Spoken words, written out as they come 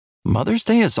Mother's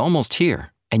Day is almost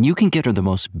here, and you can get her the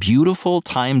most beautiful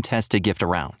time-tested gift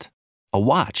around. A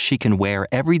watch she can wear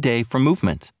every day from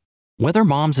Movement. Whether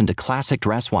mom's into classic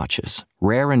dress watches,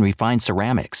 rare and refined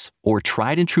ceramics, or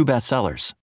tried and true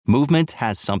bestsellers, Movement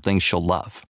has something she'll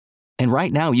love. And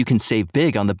right now you can save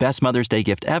big on the best Mother's Day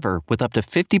gift ever with up to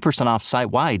 50% off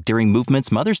site-wide during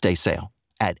Movement's Mother's Day sale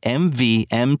at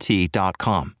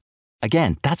mvmt.com.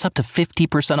 Again, that's up to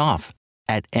 50% off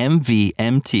at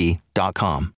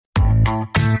mvmt.com.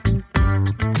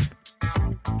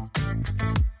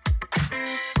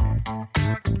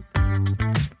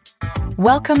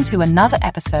 Welcome to another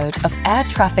episode of Air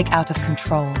Traffic Out of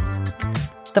Control,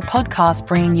 the podcast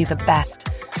bringing you the best,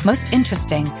 most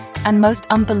interesting, and most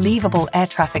unbelievable air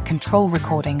traffic control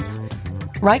recordings,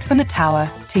 right from the tower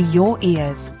to your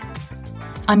ears.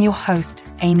 I'm your host,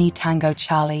 Amy Tango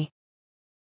Charlie.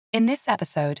 In this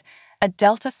episode, a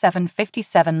Delta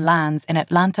 757 lands in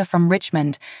Atlanta from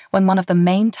Richmond when one of the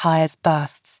main tires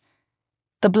bursts.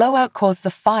 The blowout causes a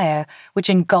fire which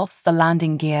engulfs the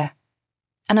landing gear.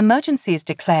 An emergency is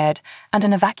declared and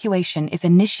an evacuation is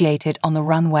initiated on the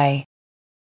runway.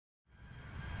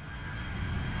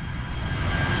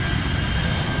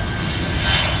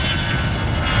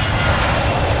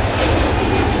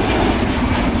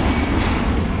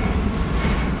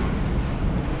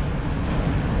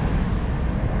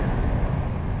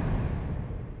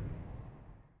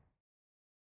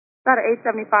 Got an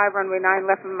 875, runway 9,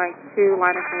 left and right 2,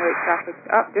 line up and wait, traffic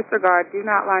up, disregard, do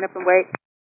not line up and wait.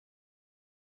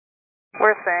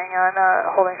 We're staying on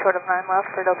holding short of 9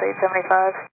 left for Delta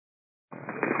 875.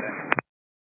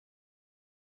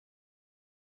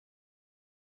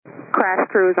 Crash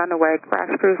crews on the way,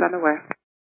 crash crews on the way.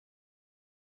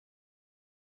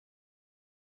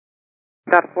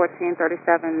 Delta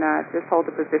 1437, just hold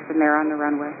the position there on the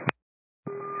runway.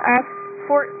 At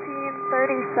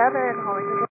 1437,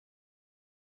 holding.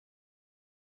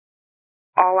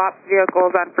 All ops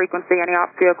vehicles on frequency, any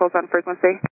ops vehicles on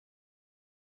frequency?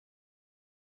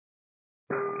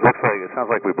 Looks like, it sounds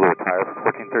like we blew a tire for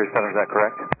 1437, is that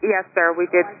correct? Yes, sir. We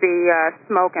did see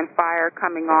smoke and fire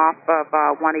coming off of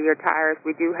one of your tires.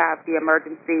 We do have the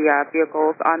emergency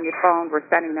vehicles on your phone. We're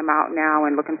sending them out now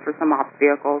and looking for some ops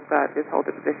vehicles. Just hold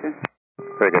the position.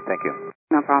 Very good, thank you.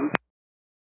 No problem.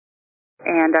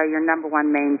 And your number one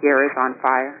main gear is on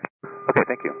fire. Okay,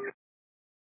 thank you.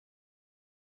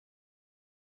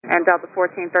 And Delta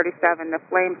 1437, the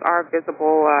flames are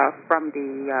visible from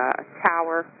the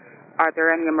tower. Are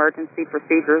there any emergency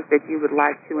procedures that you would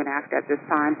like to enact at this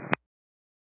time?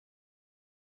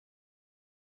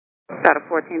 Delta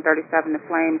 1437, the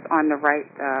flames on the right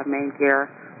main gear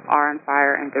are on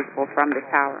fire and visible from the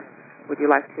tower. Would you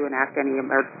like to enact any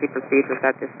emergency procedures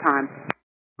at this time?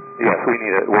 Yes,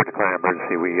 we're declaring an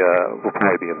emergency. We'll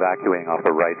probably be evacuating off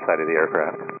the right side of the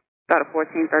aircraft. Delta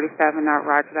 1437,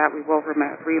 roger that. We will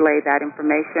relay that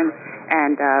information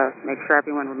and make sure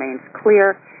everyone remains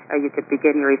clear. You could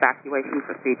begin your evacuation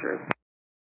procedures.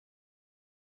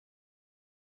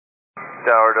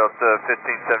 Tower Delta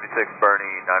 1576,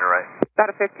 Bernie, 9 right.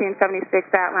 Delta 1576,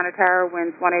 Atlanta Tower,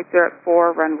 winds 18 at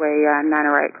 4, runway 9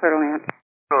 right, clear to land.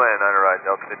 Clear to land, 9 right,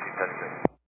 Delta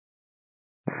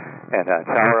 1576. And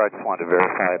Tower, I just wanted to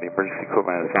verify the emergency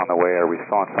equipment is on the way. Are we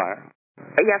still on fire?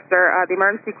 Yes, sir. The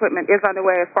emergency equipment is on the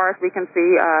way as far as we can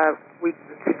see.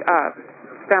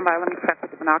 Stand by. Let me check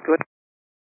with the binoculars.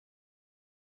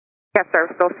 Yes, sir.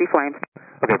 Still see flames.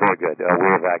 Okay, very good.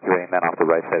 We're evacuating then off the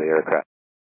right side of the aircraft.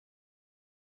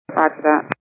 Roger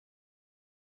that.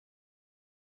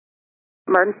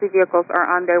 Emergency vehicles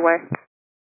are on their way.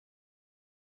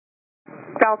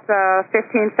 Delta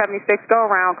 1576, go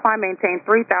around, climb, maintain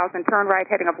 3000, turn right,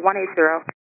 heading up 180.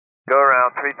 Go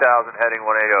around 3000, heading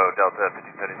 180, Delta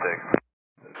 1576.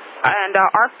 And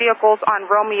our vehicles on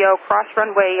Romeo, cross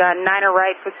runway 9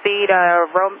 right, proceed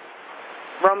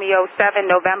Romeo 7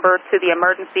 November to the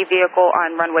emergency vehicle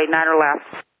on runway 9 left.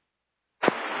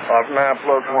 Off 9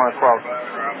 plus 1, cross.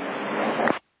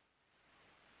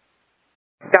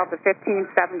 Delta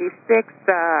 1576,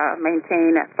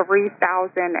 maintain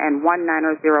 3000 and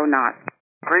 190 knots.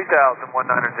 3000, 190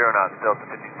 knots, Delta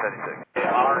 1576.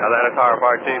 Atlanta Tower,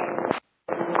 Fire Chief.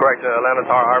 Correct, Atlanta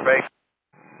Tower, RB.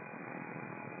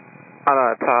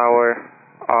 Atlanta Tower,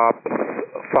 Ops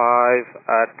 5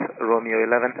 at Romeo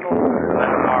 11.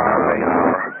 Atlanta Tower, RB.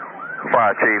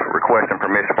 Fire Chief, requesting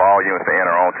permission for all units to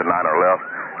enter onto 9 or left.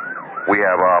 We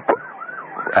have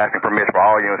asking permission for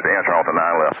all units to enter onto 9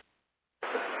 left.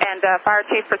 And Fire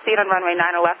Chief, proceed on runway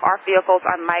 9 or left. Our vehicles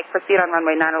on Mike, proceed on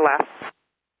runway 9 or left.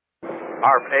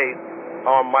 ARP 8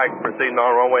 on Mike, proceeding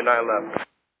on runway 9 left.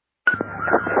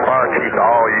 Fire Chief to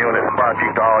all units, Fire Chief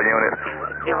to all units.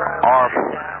 ARP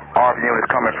ARF units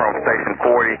coming from Station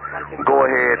 40, go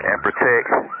ahead and protect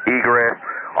egress.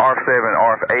 ARF 7,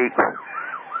 ARF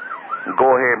 8, go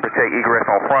ahead and protect egress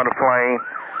on front of plane.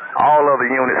 All other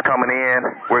units coming in,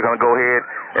 we're going to go ahead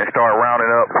and start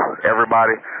rounding up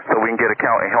everybody so we can get a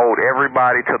count and hold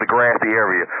everybody to the grassy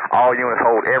area. All units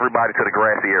hold everybody to the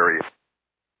grassy area.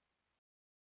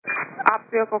 Ops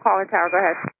vehicle calling tower, go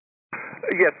ahead.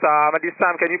 Yes, at this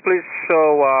time, can you please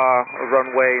show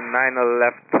runway 9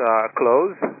 left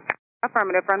closed?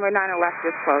 Affirmative, runway 9 left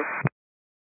is closed.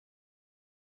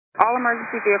 All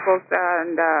emergency vehicles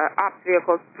and ops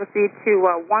vehicles proceed to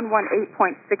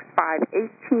 118.65,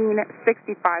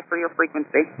 1865 for your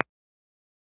frequency.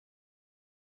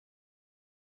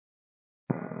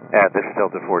 This is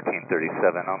Delta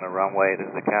 1437 on the runway. This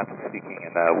is the captain speaking,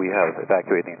 and we have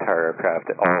evacuated the entire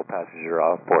aircraft. All passengers are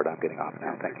off board. I'm getting off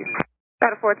now. Thank you.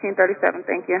 Delta 1437,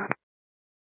 thank you.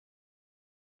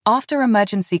 After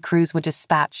emergency crews were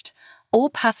dispatched, all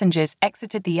passengers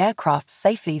exited the aircraft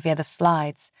safely via the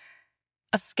slides.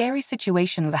 A scary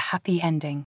situation with a happy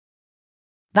ending.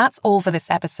 That's all for this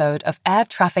episode of Air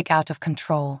Traffic Out of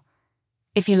Control.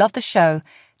 If you love the show,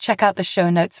 check out the show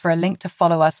notes for a link to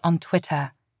follow us on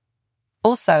Twitter.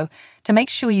 Also, to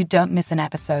make sure you don't miss an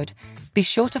episode, be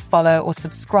sure to follow or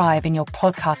subscribe in your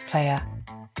podcast player.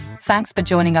 Thanks for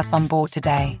joining us on board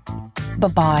today.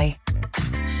 Bye-bye.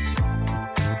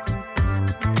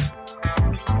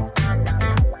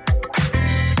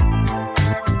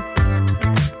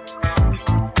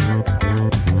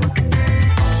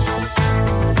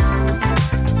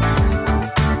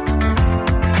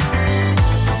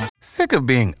 Sick of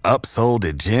being upsold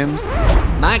at gyms?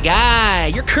 My guy,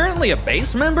 you're currently a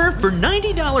base member? For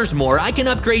 $90 more, I can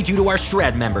upgrade you to our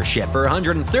Shred membership. For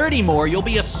 $130 more, you'll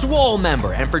be a Swole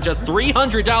member. And for just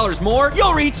 $300 more,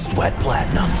 you'll reach Sweat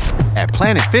Platinum. At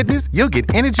Planet Fitness, you'll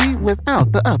get energy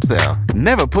without the upsell.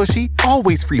 Never pushy,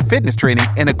 always free fitness training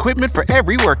and equipment for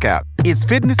every workout. It's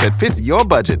fitness that fits your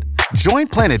budget. Join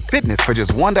Planet Fitness for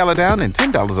just $1 down and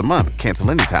 $10 a month.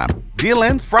 Cancel anytime. Deal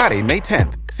ends Friday, May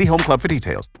 10th. See Home Club for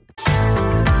details.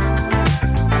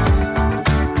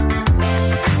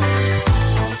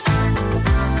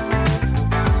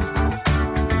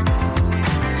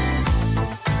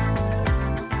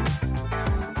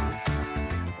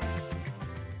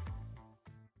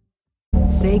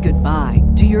 Say goodbye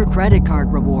to your credit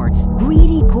card rewards.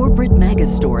 Greedy corporate mega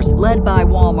stores, led by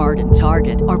Walmart and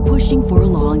Target, are pushing for a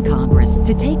law in Congress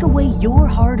to take away your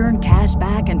hard-earned cash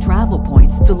back and travel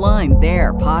points to line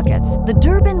their pockets. The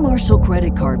Durbin-Marshall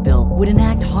credit card bill would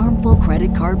enact harmful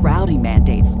credit card routing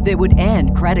mandates that would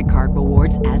end credit card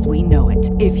rewards as we know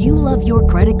it. If you love your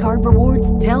credit card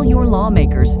rewards, tell your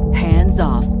lawmakers, hands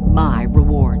off my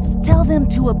rewards. Tell them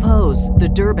to oppose the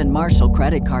Durbin-Marshall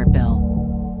credit card bill.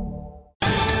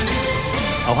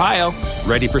 Ohio,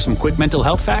 ready for some quick mental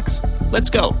health facts? Let's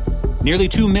go. Nearly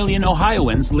 2 million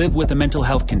Ohioans live with a mental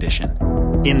health condition.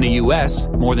 In the U.S.,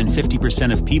 more than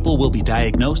 50% of people will be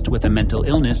diagnosed with a mental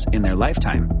illness in their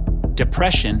lifetime.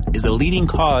 Depression is a leading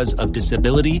cause of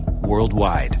disability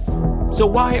worldwide. So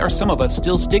why are some of us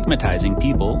still stigmatizing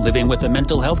people living with a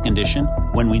mental health condition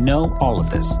when we know all of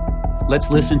this? Let's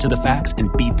listen to the facts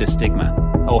and beat the stigma.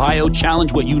 Ohio,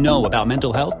 challenge what you know about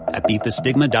mental health at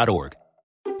beatthestigma.org.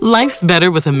 Life's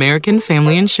better with American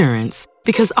Family Insurance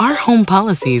because our home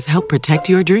policies help protect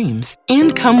your dreams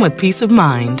and come with peace of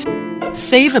mind.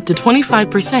 Save up to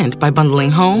 25% by bundling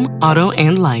home, auto,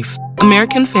 and life.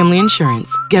 American Family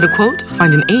Insurance. Get a quote,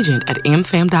 find an agent at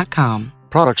amfam.com.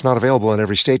 Products not available in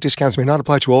every state. Discounts may not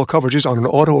apply to all coverages on an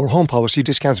auto or home policy.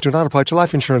 Discounts do not apply to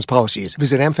life insurance policies.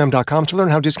 Visit amfam.com to learn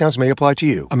how discounts may apply to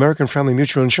you. American Family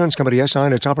Mutual Insurance Company, SI,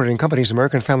 and its operating companies,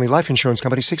 American Family Life Insurance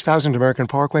Company, 6000 American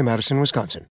Parkway, Madison, Wisconsin.